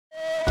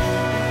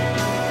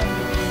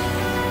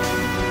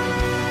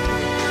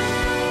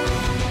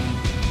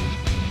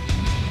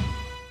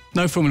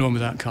No Formula One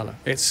without colour.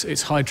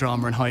 It's high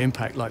drama and high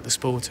impact like the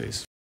sport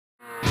is.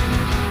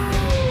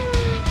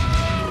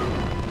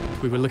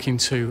 We were looking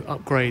to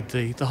upgrade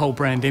the whole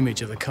brand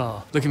image of the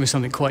car, looking for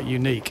something quite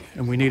unique,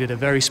 and we needed a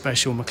very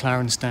special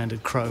McLaren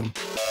standard chrome.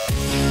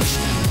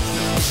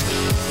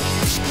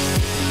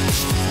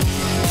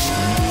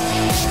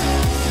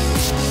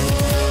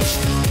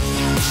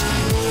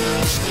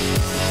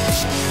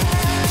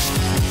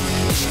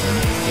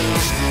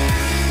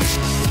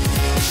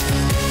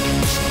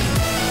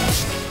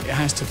 It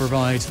has to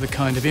provide the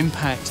kind of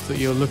impact that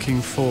you're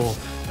looking for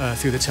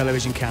through the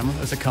television camera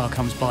as the car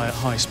comes by at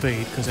high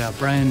speed, because our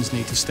brands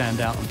need to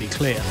stand out and be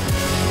clear.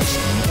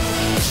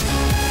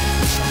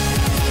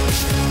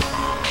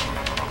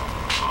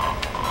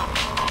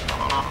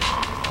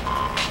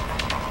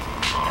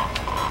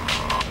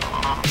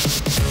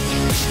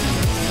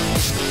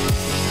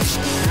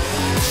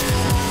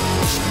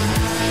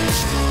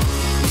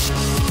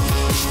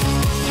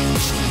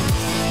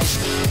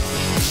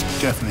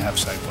 Definitely have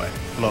saved weight,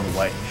 a lot of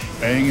weight.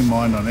 Bearing in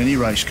mind on any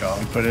race car,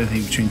 we put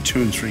anything between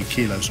 2 and 3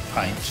 kilos of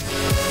paint.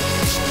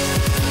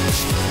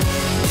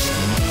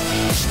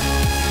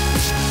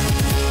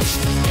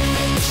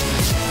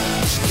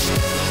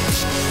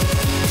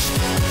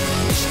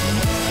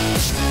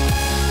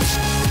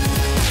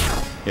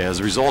 Yeah, as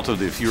a result of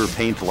the fewer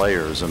paint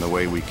layers and the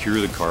way we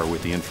cure the car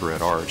with the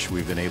infrared arch,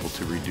 we've been able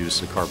to reduce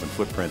the carbon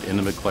footprint in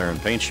the McLaren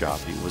paint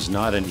shop. It was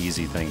not an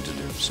easy thing to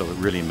do, so it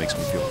really makes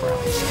me feel proud.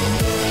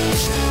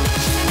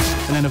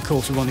 And then, of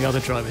course, we want the other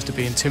drivers to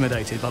be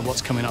intimidated by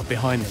what's coming up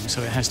behind them,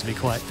 so it has to be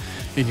quite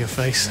in your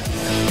face.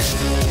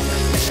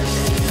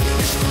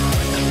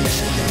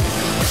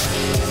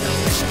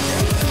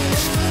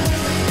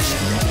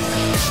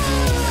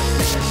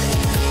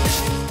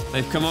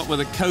 They've come up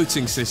with a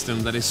coating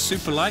system that is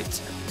super light,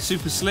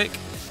 super slick,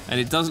 and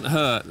it doesn't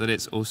hurt that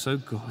it's also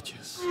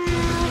gorgeous.